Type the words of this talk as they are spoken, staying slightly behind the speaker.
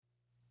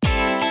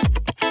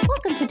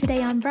Welcome to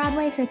Today on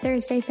Broadway for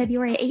Thursday,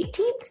 February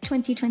 18th,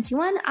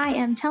 2021. I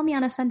am Tell Me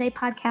on a Sunday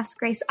podcast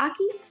Grace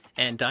Aki.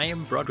 And I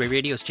am Broadway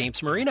Radio's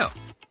James Marino.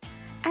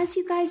 As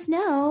you guys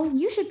know,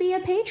 you should be a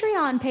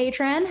Patreon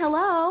patron.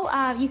 Hello.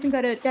 You can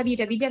go to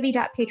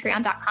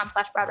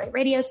www.patreon.com/Broadway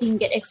Radio so you can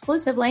get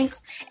exclusive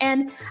links.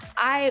 And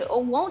I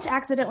won't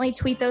accidentally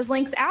tweet those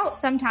links out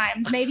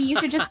sometimes. Maybe you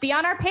should just be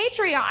on our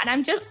Patreon.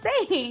 I'm just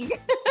saying.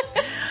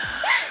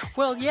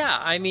 Well, yeah.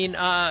 I mean,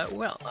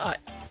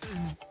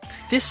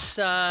 this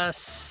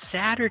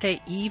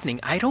Saturday evening,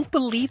 I don't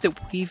believe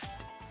that we've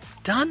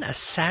done a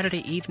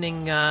Saturday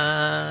evening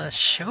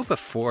show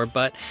before,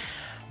 but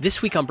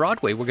this week on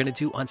Broadway, we're going to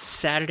do on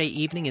Saturday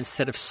evening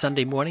instead of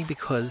Sunday morning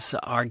because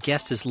our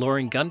guest is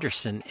Lauren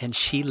Gunderson, and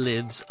she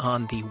lives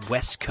on the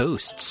West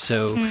Coast.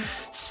 So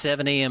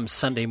 7 a.m.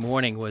 Sunday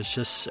morning was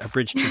just a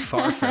bridge too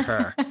far for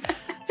her.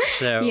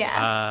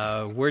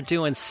 So we're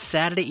doing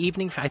Saturday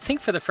evening, I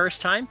think, for the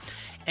first time.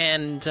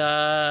 And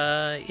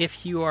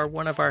if you are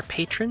one of our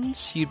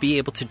patrons, you'd be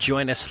able to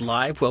join us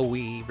live while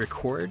we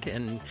record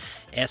and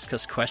ask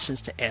us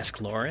questions to ask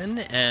Lauren,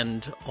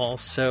 and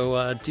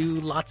also do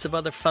lots of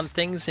other fun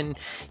things and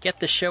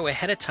get the show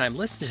ahead of time,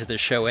 listen to the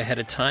show ahead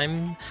of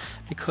time,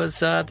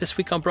 because this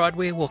week on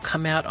Broadway will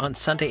come out on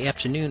Sunday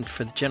afternoon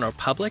for the general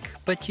public,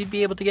 but you'd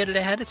be able to get it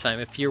ahead of time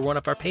if you're one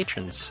of our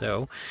patrons,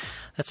 so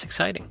that's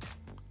exciting.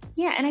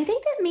 Yeah, and I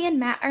think that me and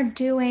Matt are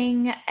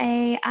doing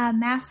a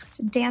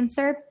Masked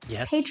Dancer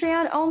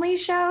Patreon-only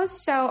show.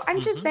 So I'm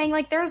just saying,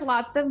 like, there's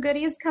lots of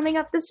goodies coming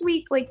up this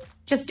week. Like,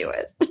 just do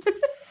it.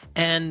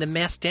 And the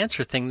Masked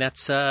Dancer thing,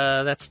 that's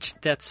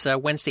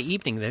Wednesday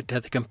evening,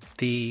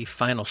 the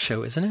final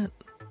show, isn't it?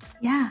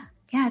 Yeah,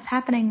 it's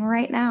happening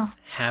right now.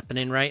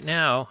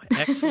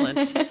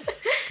 Excellent.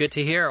 Good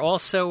to hear.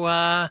 Also,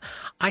 I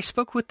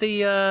spoke with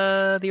the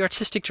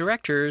artistic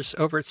directors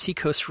over at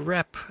Seacoast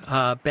Rep,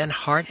 Ben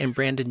Hart and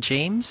Brandon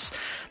James.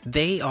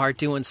 They are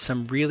doing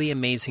some really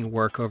amazing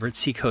work over at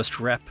Seacoast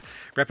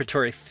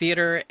Repertory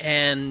Theater,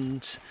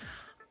 and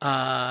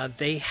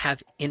they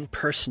have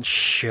in-person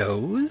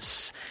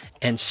shows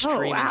and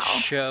streaming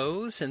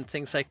shows and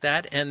things like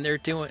that, and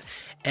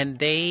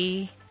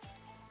they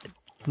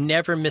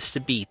never missed a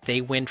beat. They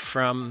went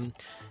from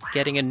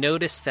getting a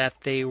notice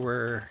that they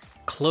were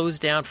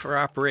closed down for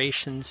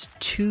operations.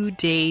 2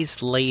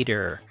 days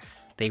later,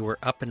 they were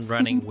up and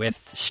running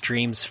with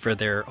streams for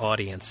their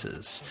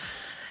audiences,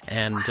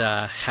 and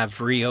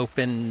have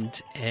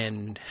reopened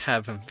and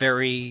have a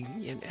very,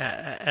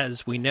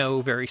 as we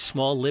know, very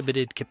small,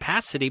 limited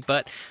capacity,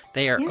 but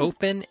they are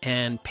open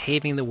and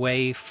paving the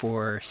way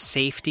for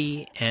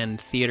safety and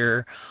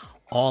theater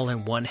all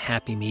in one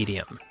happy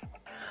medium.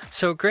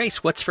 So,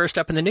 Grace, what's first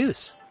up in the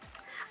news?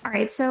 All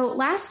right. So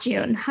last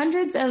June,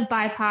 hundreds of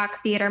BIPOC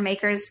theater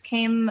makers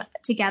came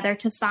together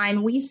to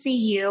sign We See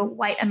You,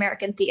 White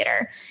American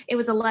Theater. It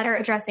was a letter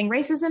addressing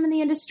racism in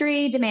the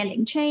industry,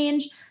 demanding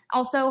change.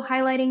 Also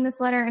highlighting this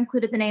letter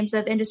included the names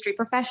of industry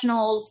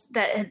professionals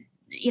that had,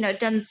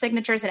 done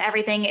signatures and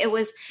everything. It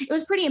was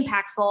pretty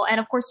impactful.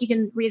 And of course, you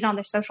can read it on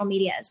their social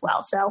media as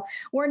well. So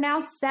we're now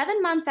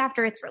 7 months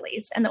after its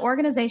release, and the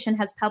organization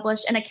has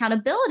published an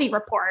accountability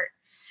report,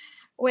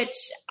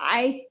 which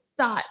I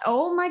thought,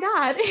 oh my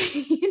God,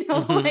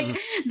 like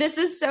this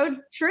is so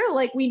true.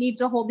 Like we need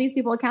to hold these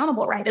people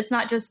accountable, right? It's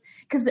not just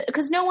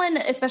because no one,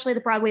 especially the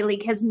Broadway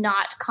League, has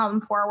not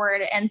come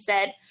forward and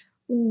said,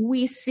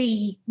 we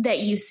see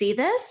that you see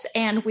this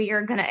and we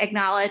are going to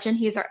acknowledge, and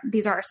these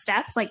are our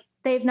steps. Like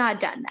they've not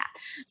done that.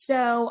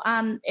 So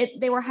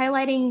they were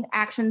highlighting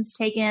actions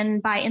taken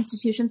by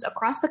institutions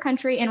across the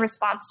country in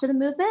response to the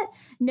movement,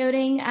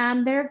 noting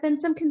there have been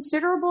some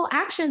considerable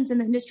actions in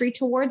the industry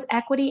towards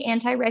equity,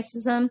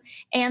 anti-racism,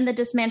 and the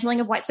dismantling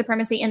of white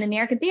supremacy in the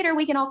American theater.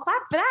 We can all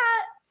clap for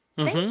that.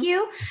 Thank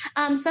you.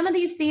 Some of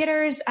these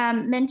theaters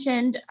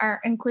mentioned are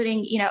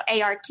including,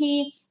 ART,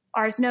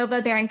 Ars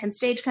Nova, Barrington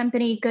Stage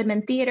Company,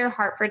 Goodman Theater,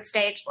 Hartford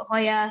Stage, La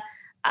Jolla,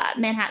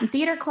 Manhattan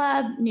Theater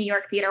Club, New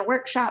York Theater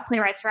Workshop,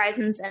 Playwrights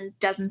Horizons, and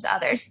dozens of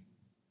others.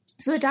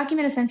 So the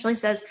document essentially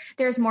says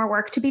there's more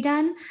work to be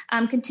done.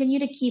 Continue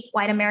to keep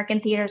white American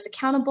theaters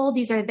accountable.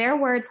 These are their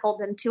words. Hold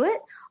them to it.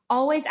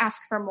 Always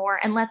ask for more,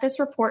 and let this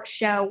report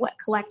show what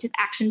collective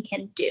action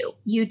can do.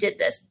 You did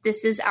this.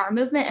 This is our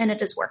movement, and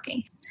it is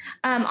working.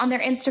 On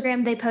their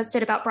Instagram, they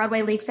posted about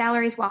Broadway League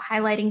salaries while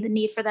highlighting the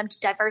need for them to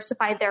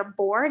diversify their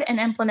board and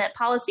implement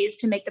policies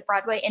to make the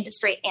Broadway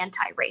industry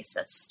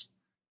anti-racist.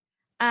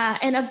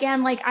 And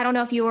again, like, I don't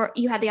know if you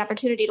had the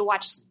opportunity to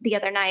watch the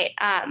other night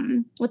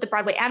with the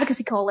Broadway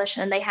Advocacy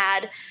Coalition. They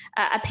had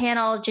a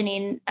panel,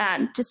 Janine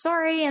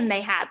Tesori, and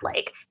they had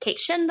like Kate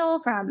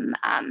Schindel from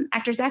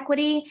Actors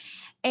Equity.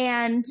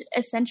 And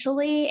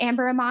essentially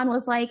Amber Iman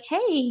was like,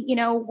 hey,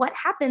 what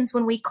happens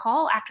when we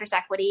call Actors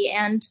Equity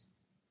and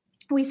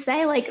we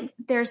say like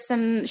there's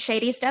some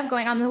shady stuff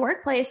going on in the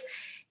workplace?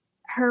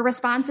 Her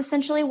response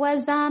essentially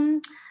was,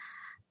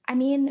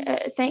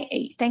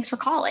 thanks for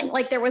calling.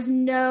 Like there was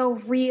no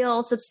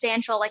real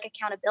substantial like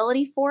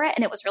accountability for it.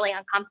 And it was really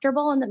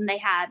uncomfortable. And then they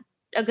had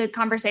a good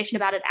conversation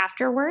about it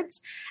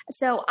afterwards.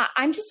 So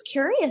I'm just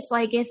curious,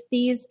 like if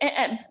these,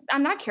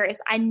 I'm not curious.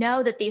 I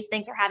know that these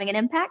things are having an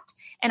impact,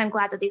 and I'm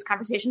glad that these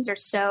conversations are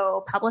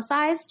so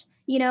publicized.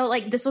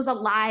 Like this was a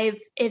live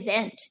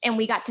event, and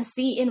we got to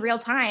see in real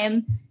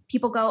time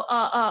people go,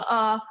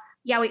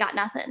 yeah, we got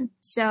nothing.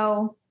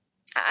 So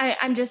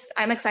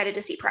I'm excited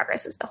to see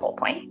progress is the whole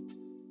point.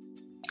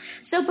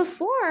 So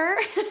before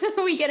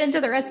we get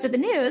into the rest of the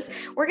news,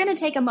 we're going to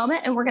take a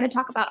moment and we're going to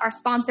talk about our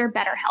sponsor,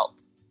 BetterHelp.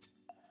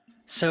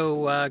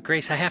 So,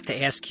 Grace, I have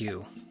to ask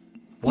you,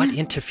 what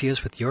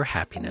interferes with your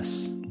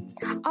happiness?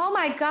 Oh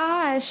my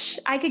gosh,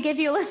 I could give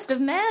you a list of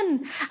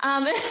men.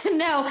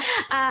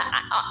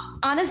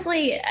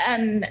 Honestly,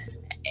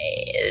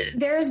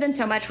 there has been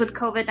so much with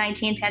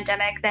COVID-19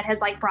 pandemic that has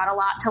like brought a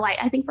lot to light,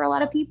 I think, for a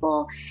lot of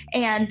people.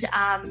 And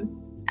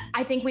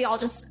I think we all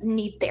just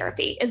need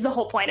therapy is the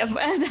whole point of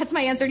that's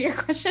my answer to your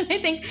question. I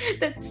think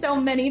that so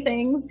many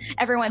things,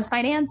 everyone's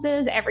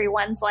finances,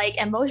 everyone's like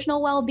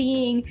emotional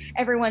well-being,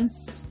 everyone's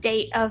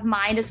state of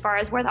mind as far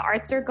as where the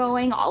arts are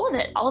going, all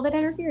of it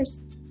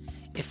interferes.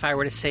 If I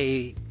were to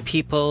say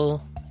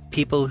people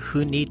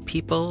who need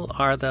people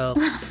are the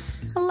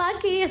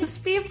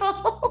luckiest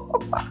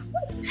people.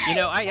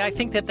 I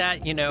think that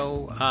that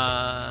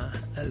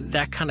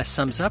kind of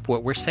sums up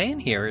what we're saying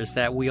here is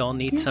that we all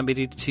need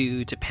somebody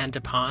to depend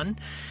upon,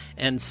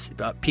 and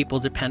people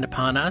depend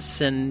upon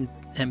us, and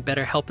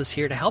BetterHelp is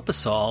here to help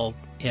us all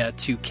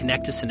to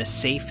connect us in a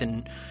safe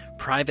and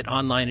private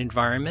online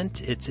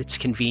environment. It's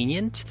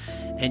convenient,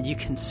 and you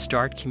can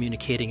start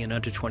communicating in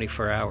under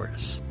 24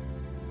 hours.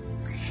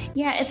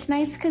 Yeah, it's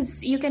nice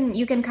because you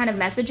can kind of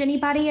message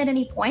anybody at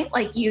any point.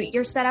 Like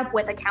you're set up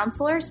with a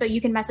counselor, so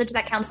you can message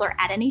that counselor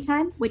at any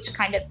time, which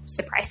kind of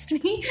surprised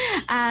me.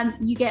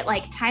 You get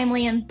like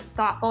timely and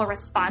thoughtful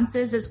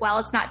responses as well.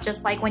 It's not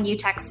just like when you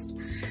text,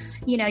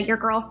 your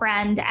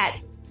girlfriend at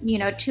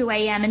 2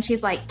 a.m. and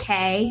she's like,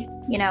 Kay,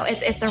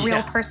 it's a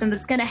real person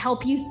that's going to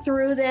help you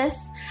through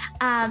this.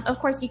 Of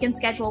course, you can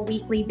schedule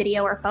weekly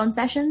video or phone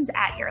sessions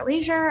at your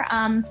leisure.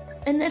 And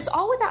it's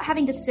all without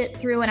having to sit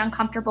through an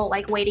uncomfortable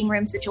like waiting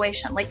room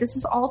situation. Like this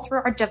is all through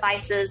our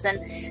devices. And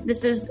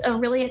this is a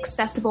really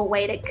accessible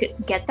way to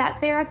get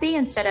that therapy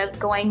instead of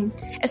going,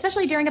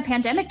 especially during a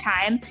pandemic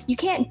time, you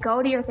can't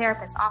go to your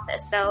therapist's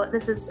office. So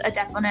this is a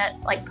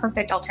definite like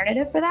perfect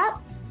alternative for that.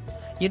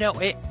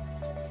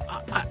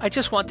 I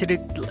just wanted to,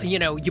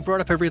 you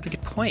brought up a really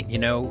good point. You're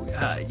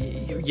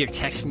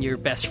texting your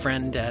best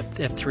friend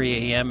at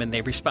 3 a.m. and they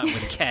respond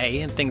with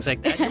K and things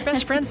like that. Your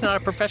best friend's not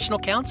a professional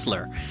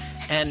counselor.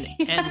 And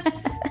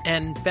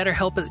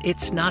BetterHelp,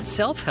 it's not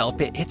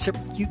self-help.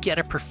 You get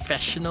a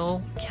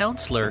professional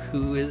counselor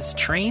who is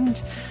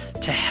trained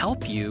to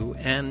help you.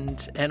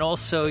 And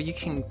also you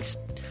can,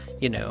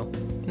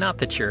 not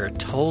that you're a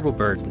total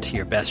burden to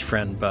your best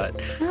friend,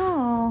 but... No.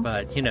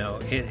 But,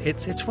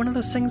 it's one of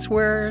those things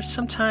where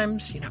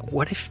sometimes,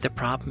 what if the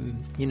problem,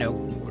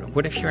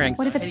 what if your anxiety...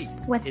 What if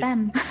it's with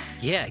them?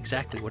 Yeah,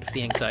 exactly. What if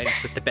the anxiety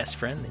is with the best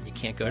friend and you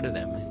can't go to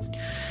them? And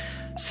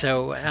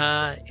so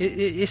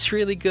it's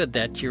really good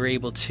that you're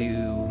able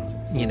to,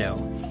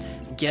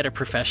 get a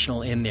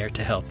professional in there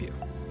to help you.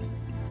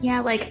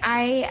 Yeah, like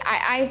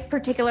I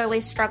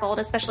particularly struggled,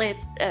 especially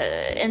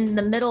in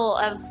the middle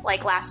of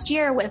like last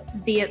year with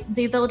the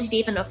ability to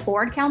even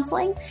afford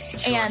counseling.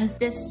 Sure. And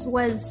this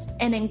was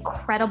an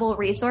incredible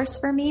resource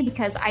for me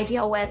because I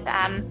deal with,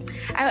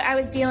 I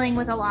was dealing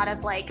with a lot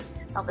of like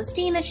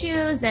self-esteem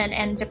issues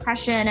and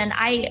depression. And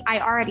I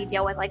already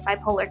deal with like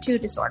bipolar 2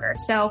 disorder.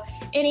 So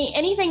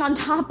anything on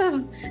top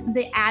of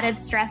the added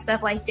stress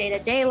of like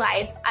day-to-day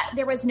life,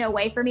 there was no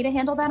way for me to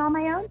handle that on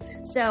my own.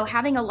 So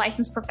having a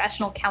licensed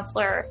professional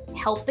counselor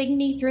helping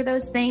me through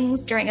those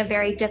things during a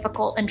very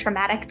difficult and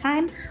traumatic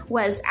time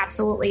was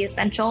absolutely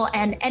essential.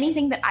 And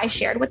anything that I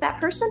shared with that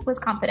person was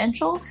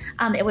confidential.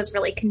 It was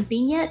really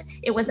convenient.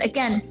 It was,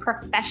 again,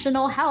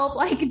 professional help,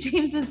 like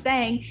James is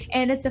saying,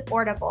 and it's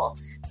affordable.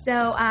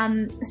 So,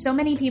 so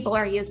many people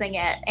are using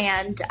it,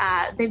 and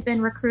they've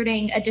been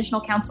recruiting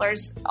additional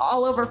counselors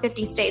all over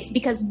 50 states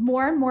because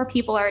more and more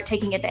people are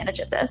taking advantage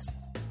of this.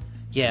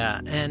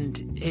 Yeah, and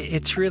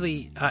it's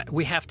really,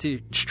 we have to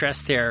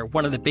stress there,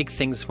 one of the big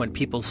things when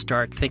people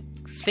start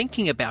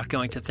thinking about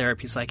going to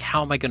therapy is like,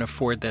 how am I going to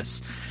afford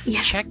this?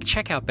 Yeah.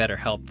 Check out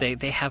BetterHelp.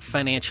 They have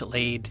financial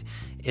aid.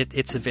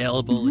 It's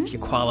available if you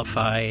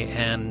qualify,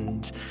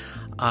 and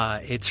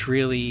it's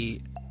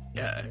really,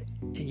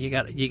 you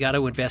got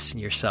to invest in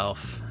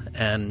yourself.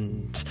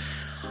 And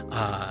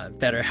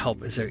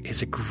BetterHelp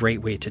is a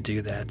great way to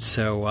do that.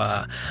 So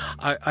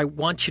I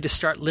want you to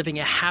start living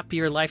a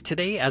happier life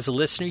today. As a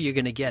listener, you're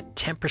going to get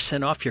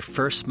 10% off your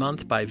first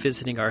month by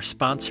visiting our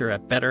sponsor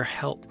at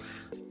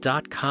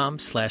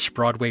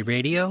BetterHelp.com/Broadway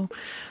Radio.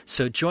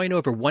 So join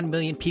over 1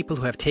 million people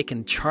who have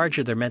taken charge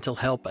of their mental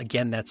health.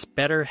 Again, that's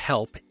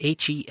BetterHelp,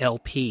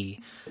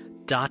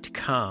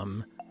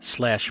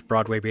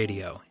 HELP.com/Broadway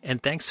Radio.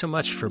 And thanks so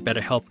much for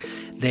BetterHelp.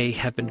 They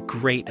have been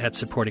great at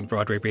supporting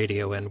Broadway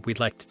Radio, and we'd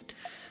like to,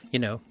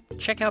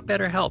 check out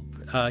BetterHelp.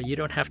 You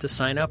don't have to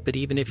sign up, but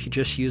even if you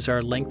just use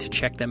our link to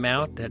check them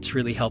out, that's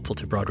really helpful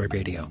to Broadway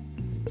Radio.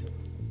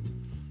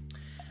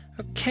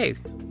 Okay,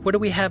 what do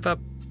we have up?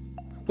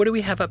 What do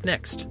we have up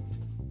next?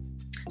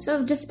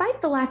 So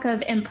despite the lack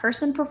of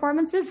in-person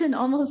performances in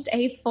almost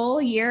a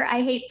full year,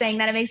 I hate saying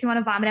that, it makes me want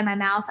to vomit in my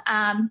mouth,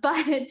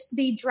 but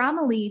the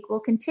Drama League will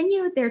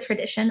continue their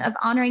tradition of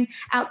honoring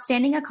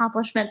outstanding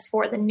accomplishments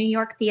for the New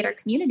York theater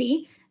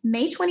community.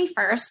 May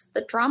 21st,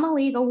 the Drama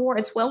League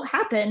Awards will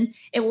happen.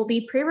 It will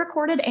be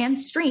pre-recorded and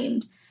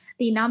streamed.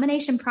 The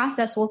nomination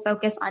process will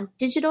focus on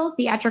digital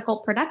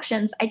theatrical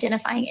productions,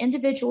 identifying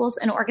individuals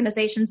and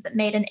organizations that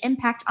made an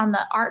impact on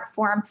the art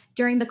form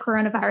during the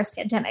coronavirus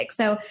pandemic.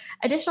 So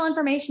additional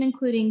information,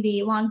 including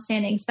the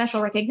longstanding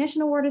Special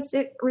Recognition Award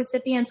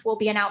recipients, will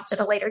be announced at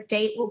a later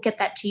date. We'll get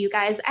that to you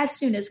guys as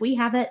soon as we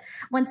have it.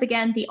 Once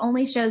again, the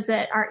only shows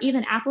that are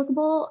even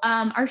applicable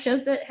are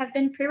shows that have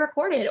been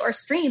pre-recorded or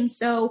streamed.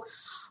 So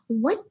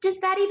what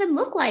does that even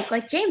look like?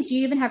 Like, James, do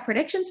you even have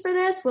predictions for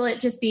this? Will it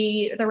just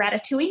be the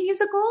Ratatouille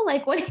musical?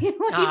 Like, what do you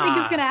think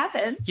is going to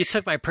happen? You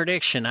took my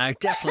prediction. I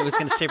definitely was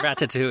going to say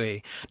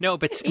Ratatouille. No,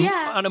 but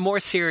on a more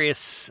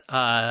serious,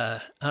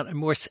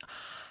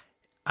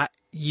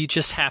 you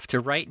just have to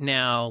right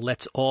now,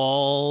 let's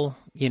all,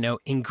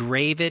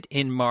 engrave it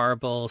in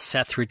marble,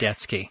 Seth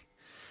Rudetsky.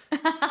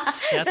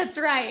 That's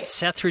right.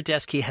 Seth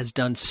Rudetsky has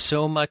done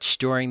so much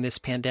during this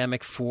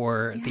pandemic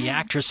for the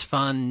Actors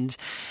Fund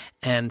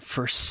and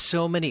for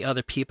so many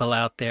other people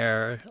out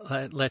there.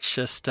 Let's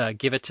just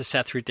give it to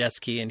Seth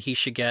Rudetsky, and he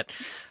should get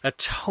a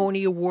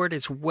Tony Award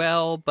as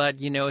well. But,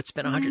 it's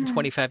been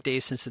 125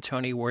 days since the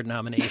Tony Award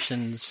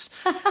nominations.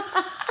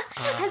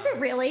 Has it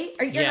really?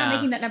 Or you're not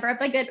making that number up?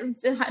 Like,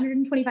 it's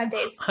 125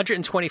 days.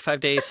 125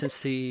 days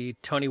since the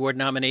Tony Award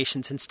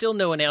nominations, and still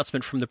no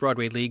announcement from the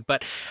Broadway League.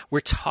 But we're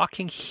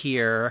talking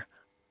here.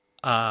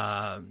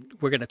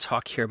 We're going to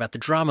talk here about the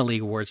Drama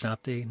League Awards,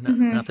 not the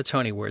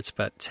Tony Awards.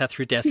 But Seth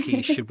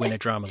Rudetsky should win a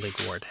Drama League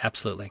Award.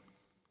 Absolutely.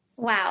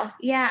 Wow.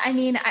 Yeah. I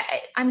mean,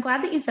 I'm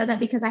glad that you said that,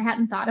 because I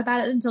hadn't thought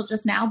about it until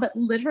just now. But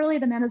literally,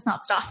 the man has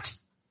not stopped.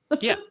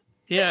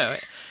 Yeah.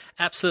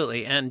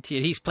 Absolutely. And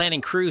he's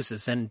planning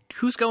cruises. And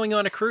who's going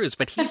on a cruise?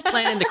 But he's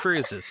planning the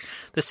cruises.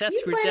 The Seth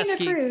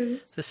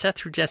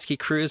Rudetsky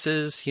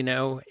cruises,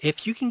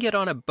 if you can get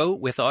on a boat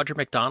with Audra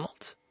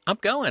McDonald, I'm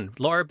going.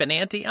 Laura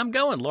Benanti, I'm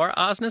going. Laura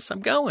Osnes,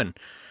 I'm going.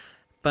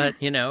 But,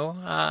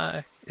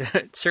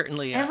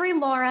 certainly. Every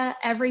Laura,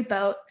 every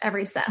boat,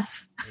 every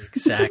Seth.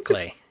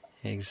 Exactly.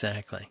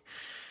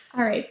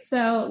 All right.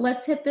 So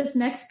let's hit this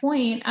next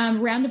point.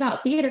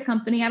 Roundabout Theater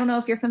Company. I don't know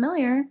if you're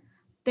familiar.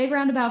 Big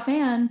Roundabout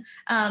fan,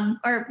 I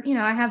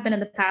have been in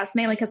the past,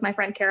 mainly because my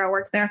friend Kara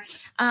worked there.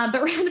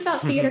 But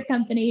Roundabout Theater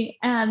Company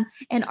and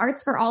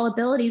Arts for All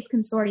Abilities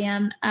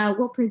Consortium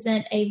will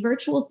present a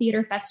virtual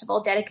theater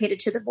festival dedicated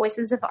to the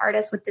voices of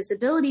artists with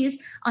disabilities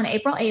on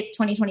April 8th,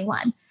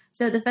 2021.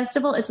 So the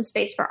festival is a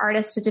space for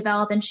artists to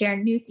develop and share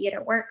new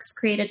theater works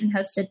created and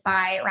hosted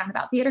by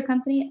Roundabout Theater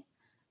Company.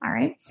 All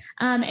right.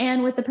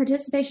 And with the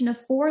participation of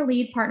 4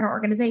 lead partner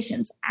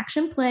organizations: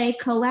 Action Play,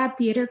 Collab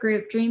Theater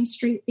Group, Dream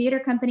Street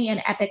Theater Company,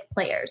 and Epic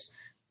Players.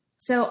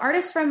 So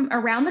artists from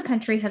around the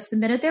country have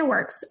submitted their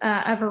works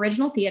of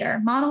original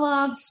theater,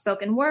 monologues,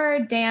 spoken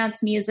word,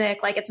 dance,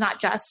 music. Like, it's not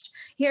just,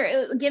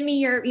 here, give me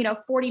your,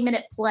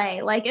 40-minute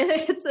play. Like,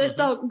 it's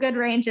a good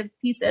range of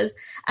pieces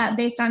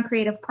based on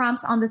creative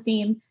prompts on the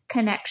theme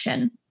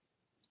connection.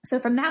 So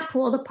from that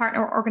pool, the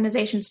partner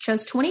organizations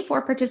chose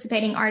 24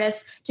 participating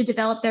artists to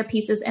develop their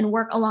pieces and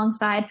work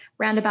alongside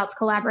Roundabout's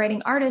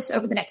collaborating artists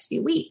over the next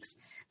few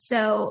weeks.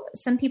 So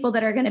some people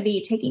that are going to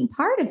be taking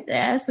part of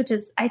this, which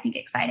is, I think,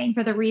 exciting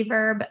for the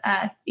Reverb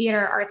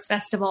Theater Arts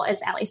Festival,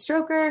 is Ali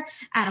Stroker,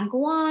 Adam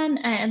Guan,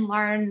 and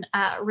Lauren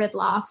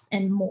Ridloff,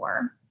 and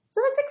more.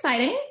 So that's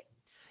exciting.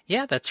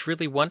 Yeah, that's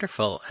really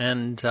wonderful.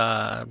 And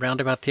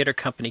Roundabout Theater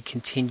Company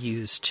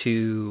continues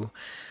to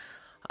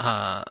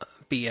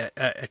be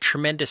a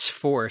tremendous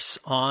force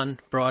on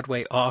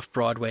Broadway, off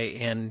Broadway,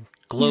 and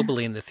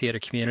globally in the theater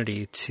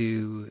community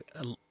to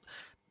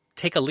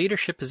take a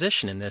leadership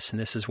position in this, and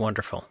this is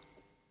wonderful.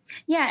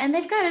 Yeah, and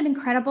they've got an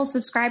incredible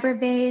subscriber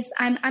base.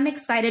 I'm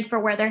excited for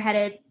where they're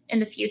headed in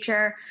the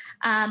future.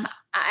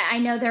 I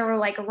know there were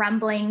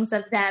rumblings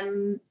of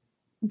them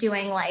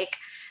doing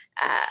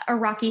a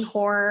Rocky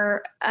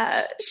Horror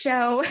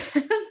show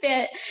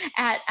bit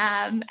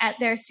at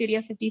their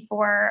Studio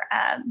 54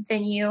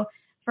 venue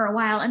for a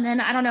while. And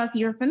then I don't know if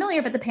you're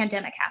familiar, but the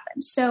pandemic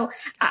happened. So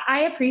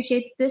I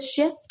appreciate this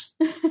shift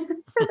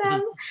for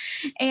them.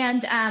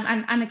 And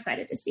I'm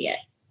excited to see it.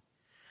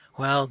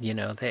 Well,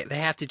 they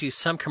have to do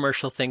some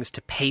commercial things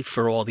to pay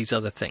for all these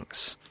other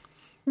things.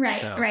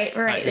 Right. They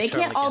totally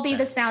can't all be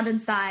the Sound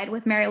Inside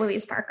with Mary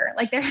Louise Parker.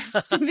 There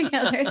has to be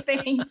other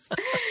things.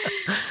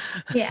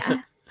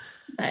 Yeah.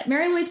 But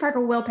Mary Louise Parker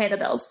will pay the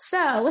bills.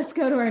 So let's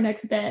go to our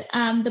next bit.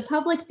 The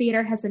Public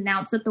Theater has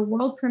announced that the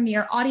world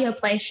premiere audio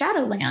play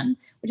Shadowland,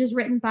 which is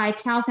written by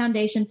Tao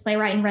Foundation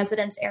playwright in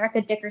residence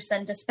Erica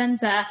Dickerson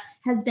Dispenza,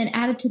 has been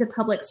added to the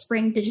public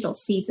spring digital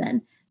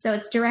season. So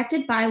it's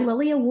directed by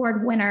Lily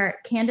Award winner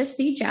Candace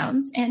C.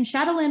 Jones, and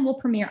Shadowland will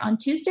premiere on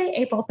Tuesday,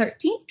 April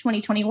 13th,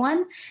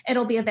 2021.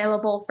 It'll be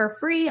available for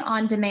free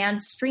on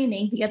demand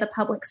streaming via the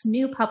public's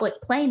new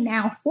Public Play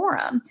Now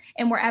forum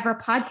and wherever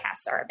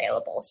podcasts are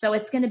available. So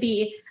it's going to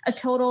be a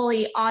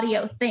totally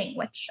audio thing,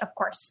 which of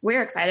course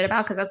we're excited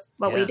about because that's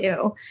what we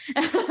do.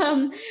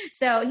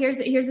 So here's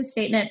a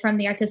statement from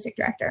the artistic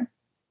director.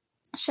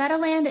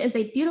 Shadowland is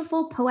a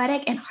beautiful,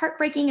 poetic, and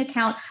heartbreaking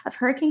account of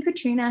Hurricane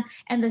Katrina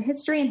and the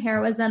history and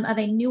heroism of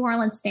a New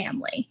Orleans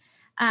family.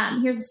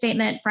 Here's a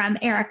statement from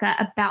Erica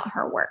about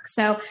her work.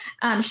 So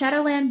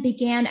Shadowland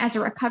began as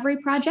a recovery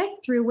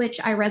project through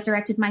which I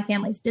resurrected my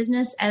family's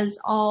business, as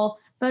all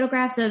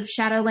photographs of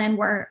Shadowland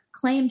were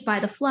claimed by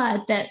the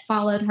flood that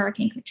followed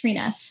Hurricane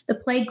Katrina. The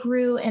play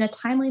grew in a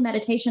timely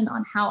meditation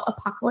on how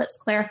apocalypse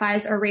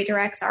clarifies or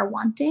redirects our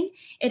wanting.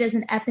 It is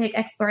an epic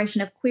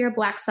exploration of queer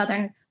Black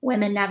Southern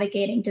women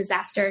navigating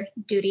disaster,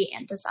 duty,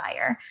 and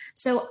desire.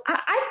 So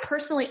I've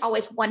personally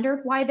always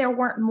wondered why there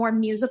weren't more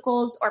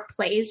musicals or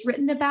plays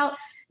written about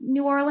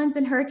New Orleans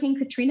and Hurricane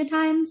Katrina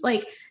times.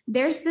 Like,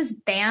 there's this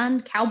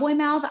band, Cowboy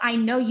Mouth. I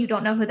know you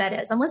don't know who that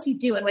is, unless you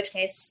do, in which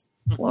case,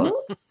 whoa.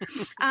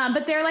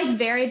 But they're like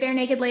very Bare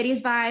Naked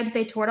Ladies vibes.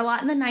 They toured a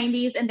lot in the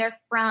 90s, and they're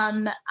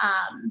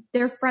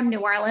from New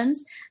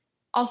Orleans.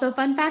 Also,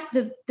 fun fact,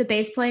 the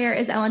bass player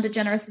is Ellen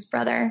DeGeneres'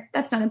 brother.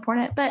 That's not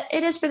important, but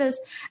it is for this.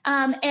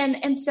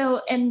 And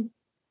so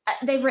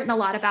they've written a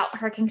lot about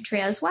Hurricane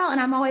Katrina as well. And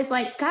I'm always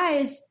like,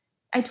 guys,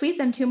 I tweet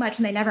them too much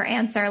and they never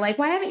answer. Like,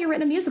 why haven't you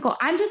written a musical?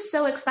 I'm just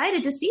so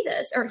excited to see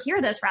this, or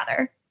hear this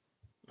rather.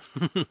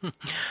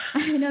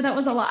 I know that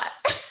was a lot.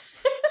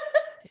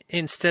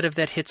 Instead of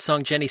that hit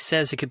song Jenny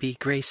Says, it could be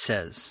Grace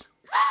Says.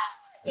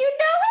 You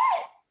know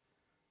it.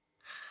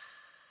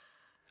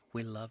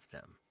 We love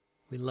them.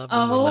 We love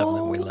them. We love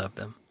them. We love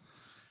them.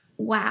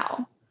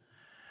 Wow.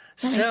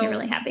 That makes me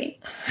really happy.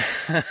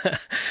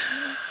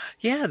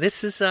 Yeah,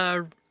 this is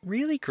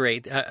really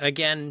great.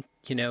 Again,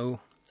 you know,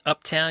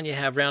 uptown you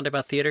have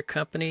Roundabout Theater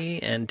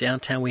Company, and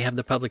downtown we have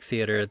the Public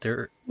Theater.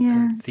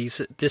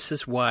 This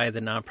is why the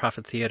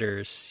nonprofit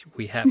theaters,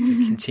 we have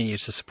to continue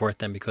to support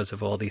them because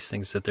of all these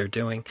things that they're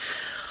doing.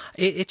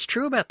 It's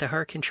true about the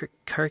Hurricane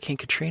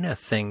Katrina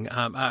thing.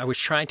 I was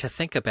trying to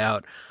think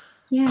about.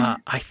 Yeah.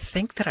 I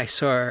think that I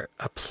saw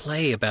a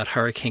play about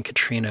Hurricane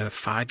Katrina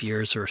 5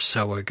 years or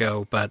so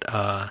ago, but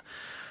I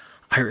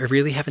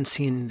really haven't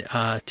seen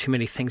too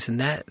many things. And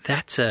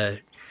that's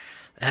a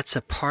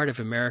part of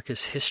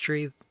America's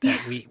history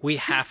that we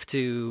have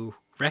to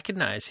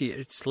recognize.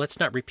 Let's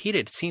not repeat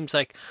it. It seems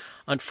like,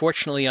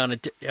 unfortunately, on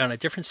a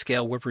different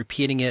scale, we're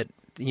repeating it.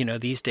 You know,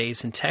 these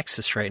days in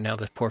Texas right now,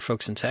 the poor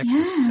folks in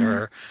Texas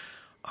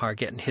are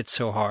getting hit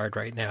so hard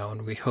right now,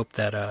 and we hope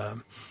that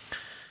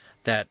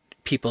that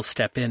people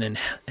step in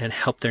and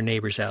help their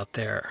neighbors out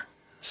there.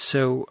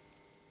 So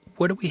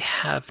what do we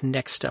have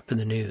next up in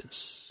the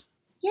news?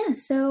 Yeah,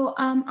 so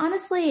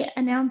honestly,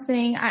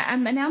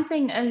 I'm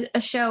announcing a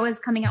show is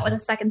coming out with a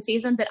second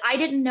season that I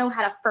didn't know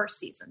had a first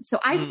season. So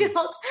I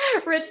felt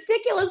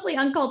ridiculously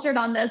uncultured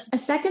on this. A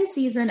second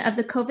season of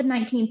the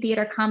COVID-19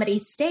 theater comedy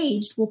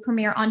Staged will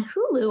premiere on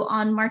Hulu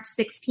on March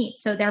 16th.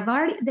 So they've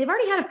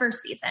already had a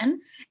first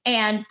season,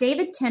 and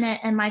David Tennant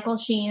and Michael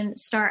Sheen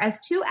star as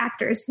two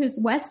actors whose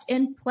West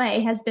End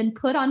play has been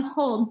put on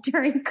hold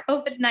during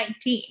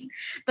COVID-19,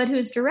 but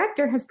whose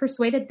director has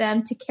persuaded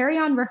them to carry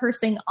on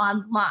rehearsing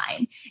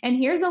online. And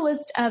here's a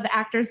list of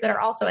actors that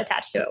are also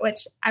attached to it,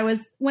 which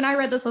when I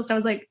read this list, I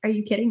was like, are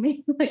you kidding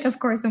me? Like, of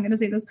course I'm going to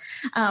see this.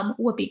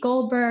 Whoopi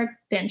Goldberg,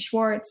 Ben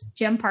Schwartz,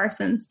 Jim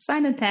Parsons,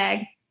 Simon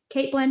Pegg,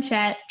 Kate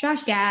Blanchett,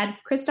 Josh Gad,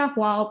 Christoph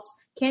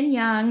Waltz, Ken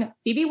Young,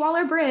 Phoebe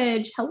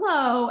Waller-Bridge,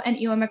 hello, and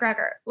Ewan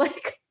McGregor.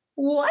 Like,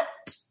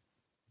 what?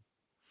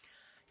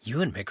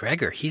 Ewan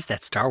McGregor, he's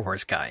that Star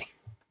Wars guy.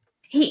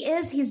 He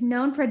is. He's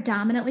known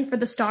predominantly for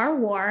the Star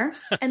War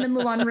and the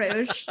Moulin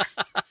Rouge.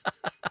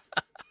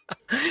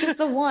 Just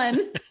the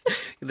one.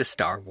 The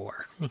Star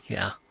War.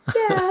 Yeah.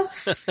 Yeah.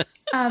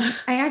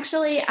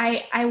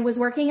 I was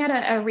working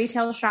at a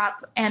retail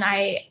shop, and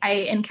I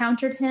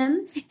encountered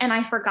him, and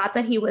I forgot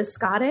that he was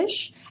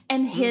Scottish,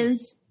 and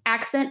his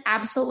accent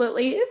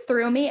absolutely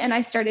threw me, and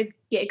I started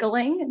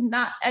giggling,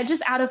 not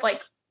just out of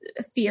like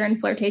fear and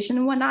flirtation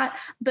and whatnot,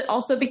 but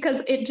also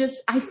because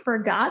I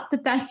forgot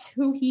that that's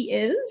who he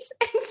is.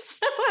 And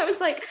so I was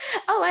like,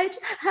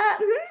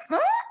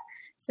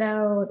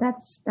 so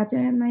that's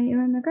my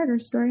Ewan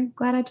McGregor story.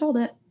 Glad I told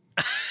it.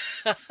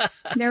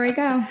 There we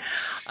go.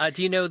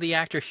 Do you know the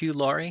actor Hugh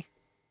Laurie?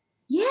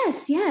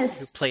 Yes.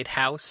 Who played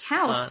House.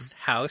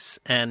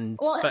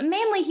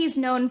 Mainly he's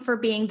known for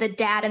being the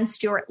dad in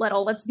Stuart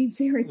Little. Let's be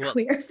very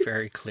clear.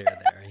 Very clear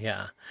there,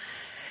 yeah.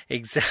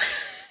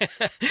 Exactly.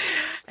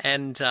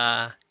 And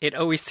it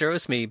always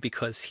throws me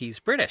because he's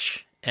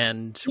British.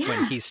 And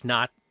when he's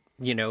not,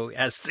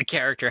 as the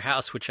character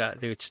House, which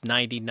it's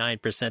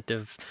 99%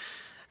 of,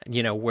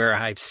 where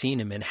I've seen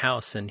him in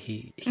House. And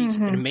he's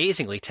an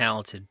amazingly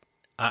talented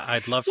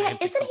I'd love for him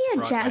to isn't come he to a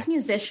Broadway. jazz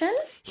musician?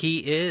 He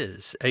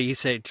is.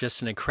 He's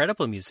just an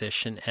incredible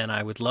musician, and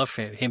I would love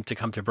for him to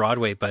come to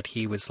Broadway, but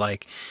he was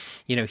like,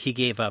 he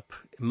gave up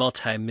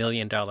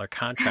multi-million-dollar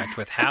contract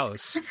with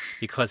House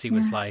because he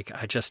was like,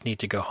 I just need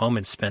to go home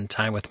and spend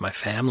time with my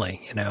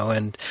family,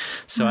 and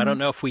so I don't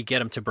know if we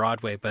get him to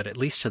Broadway, but at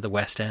least to the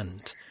West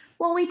End.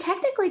 Well, we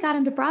technically got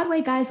him to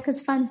Broadway, guys,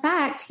 because fun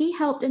fact, he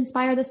helped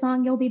inspire the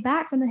song You'll Be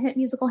Back from the hit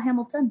musical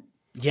Hamilton.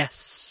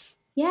 Yes.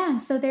 Yeah,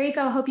 so there you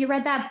go. Hope you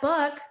read that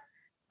book.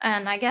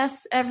 And I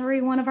guess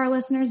every one of our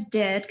listeners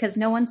did, because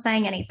no one's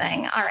saying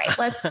anything. All right,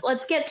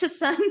 let's get to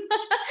some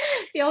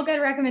feel-good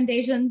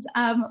recommendations.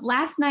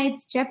 Last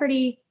night's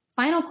Jeopardy!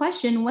 Final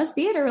question was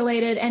theater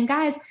related. And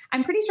guys,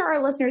 I'm pretty sure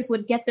our listeners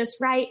would get this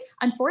right.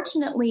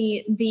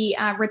 Unfortunately, the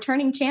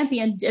returning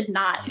champion did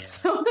not. Yeah.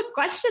 So the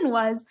question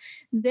was,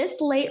 this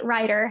late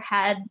writer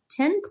had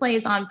 10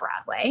 plays on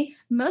Broadway,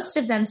 most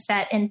of them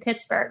set in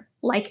Pittsburgh,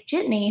 like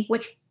Jitney,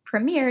 which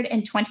premiered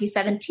in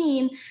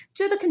 2017.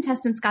 Two of the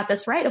contestants got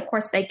this right. Of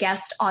course, they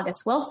guessed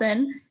August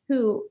Wilson,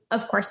 who,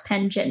 of course,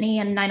 penned Jitney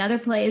and 9 other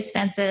plays,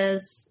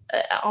 Fences,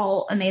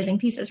 all amazing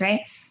pieces,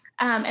 right?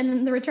 And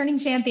then the returning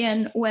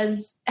champion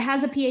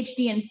has a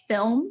PhD in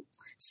film,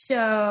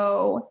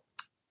 so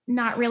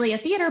not really a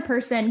theater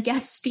person,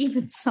 guessed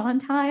Stephen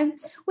Sondheim,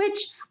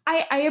 which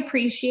I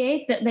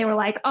appreciate that they were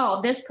like,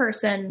 oh, this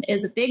person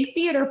is a big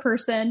theater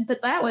person,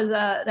 but that was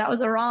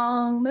a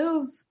wrong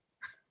move.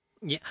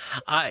 Yeah,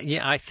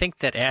 I think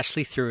that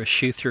Ashley threw a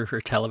shoe through her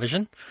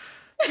television.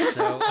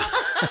 So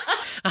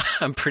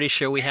I'm pretty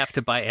sure we have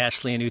to buy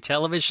Ashley a new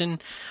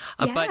television.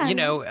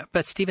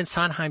 But Stephen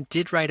Sondheim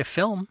did write a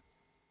film.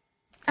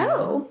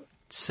 Oh.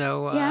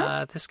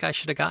 So this guy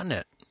should have gotten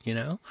it,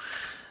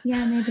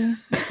 Yeah, maybe.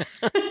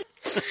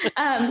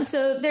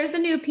 So there's a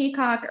new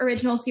Peacock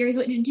original series.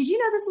 Did you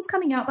know this was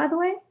coming out, by the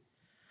way?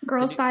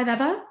 Girls 5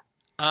 Eva?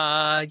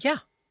 Yeah.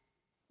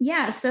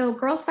 Yeah, so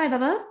Girls 5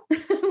 Eva,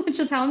 which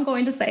is how I'm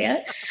going to say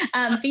it,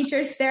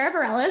 features Sarah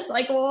Bareilles.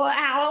 Like, well,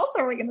 how else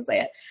are we going to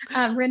say it?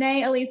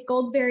 Renee Elise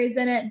Goldsberry's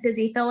in it,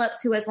 Busy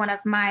Phillips, who is one of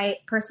my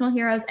personal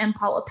heroes, and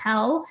Paula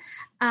Pell.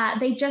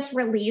 They just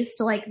released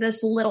like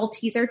this little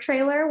teaser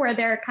trailer where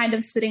they're kind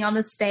of sitting on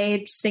the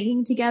stage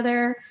singing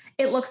together.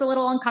 It looks a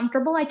little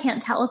uncomfortable. I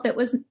can't tell if it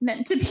was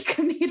meant to be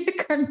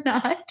comedic or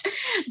not.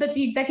 But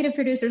the executive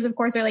producers, of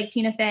course, are like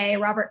Tina Fey,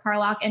 Robert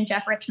Carlock, and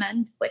Jeff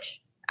Richmond, which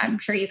I'm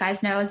sure you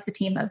guys know is the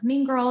team of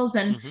Mean Girls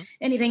and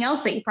anything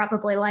else that you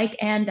probably like.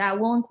 And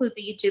we'll include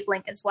the YouTube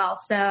link as well.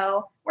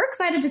 So we're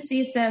excited to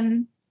see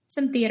some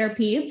theater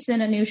peeps in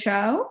a new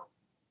show.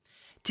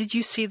 Did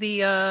you see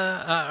the,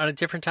 on a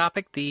different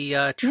topic,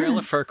 the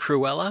trailer for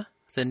Cruella,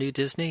 the new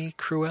Disney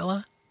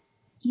Cruella?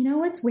 You know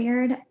what's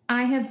weird?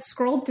 I have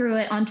scrolled through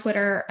it on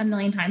Twitter a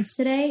million times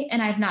today,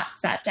 and I've not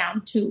sat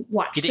down to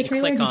watch the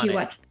trailer. Did you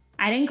watch?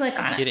 I didn't click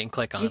on it. You didn't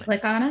click on it. Did you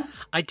click on it?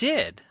 I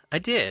did.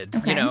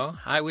 Okay.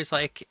 I was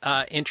like,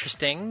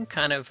 interesting,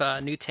 kind of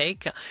new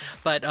take.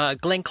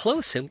 But Glenn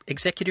Close,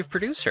 executive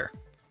producer,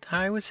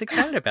 I was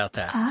excited about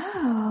that.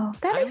 Oh,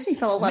 that makes me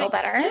feel a little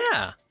better.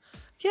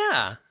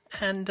 Yeah.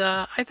 And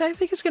I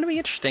think it's going to be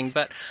interesting.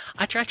 But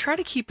I try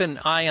to keep an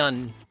eye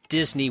on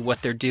Disney,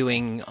 what they're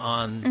doing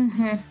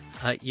on,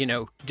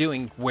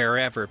 doing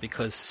wherever,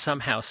 because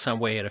somehow, some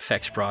way it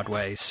affects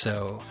Broadway.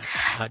 So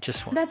I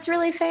just want That's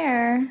really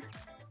fair.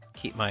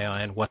 Keep my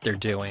eye on what they're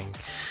doing.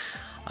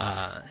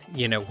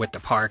 With the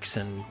parks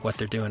and what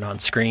they're doing on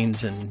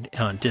screens and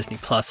on Disney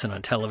Plus and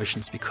on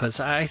televisions, because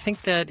I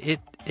think that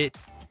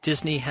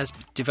Disney has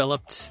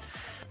developed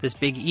this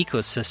big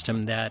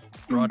ecosystem that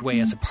Broadway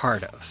is a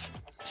part of.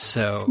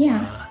 So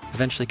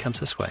eventually comes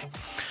this way.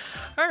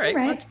 All right.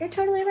 You're right. You're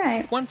totally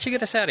right. Why don't you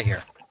get us out of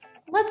here?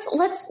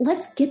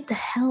 Let's get the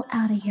hell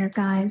out of here,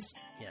 guys.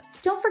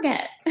 Don't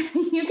forget,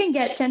 you can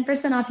get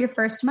 10% off your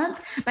first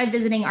month by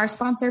visiting our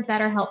sponsor,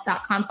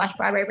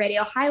 BetterHelp.com/Broadway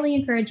Radio. Highly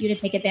encourage you to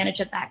take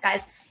advantage of that,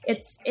 guys.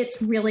 It's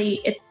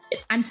really,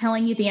 I'm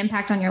telling you, the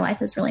impact on your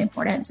life is really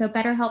important. So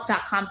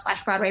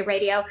BetterHelp.com/Broadway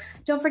Radio.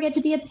 Don't forget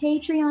to be a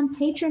Patreon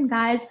patron,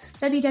 guys.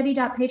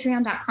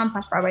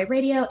 www.patreon.com/Broadway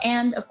Radio.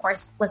 And of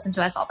course, listen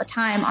to us all the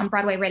time on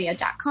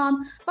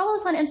BroadwayRadio.com. Follow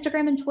us on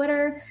Instagram and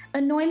Twitter.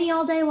 Annoy me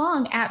all day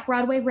long at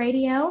Broadway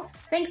Radio.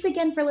 Thanks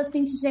again for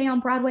listening to Today on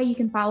Broadway. You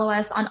can follow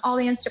us on all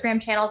the Instagram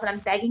channels, and I'm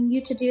begging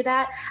you to do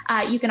that.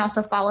 You can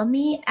also follow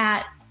me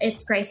at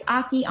It's Grace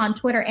Aki on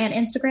Twitter and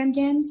Instagram.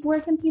 James,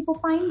 where can people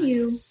find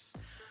you?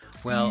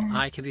 Well,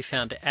 I can be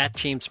found at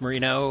James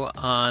Marino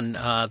on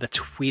the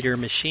Tweeter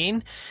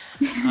machine.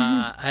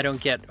 I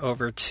don't get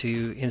over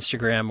to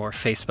Instagram or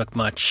Facebook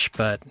much,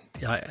 but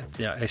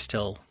I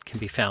still can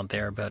be found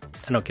there, but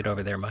I don't get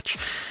over there much.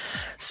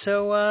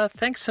 So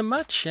thanks so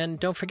much, and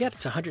don't forget,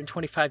 it's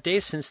 125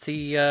 days since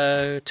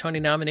the Tony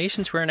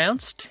nominations were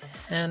announced,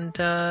 and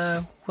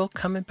we'll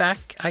coming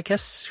back. I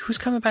guess, who's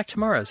coming back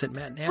tomorrow? Is it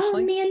Matt and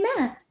Ashley? Oh, me and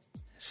Matt.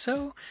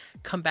 So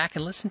come back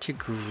and listen to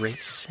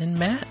Grace and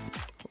Matt.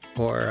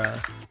 Or,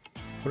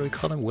 what do we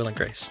call them? Will and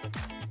Grace.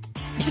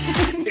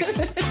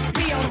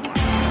 See you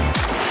tomorrow.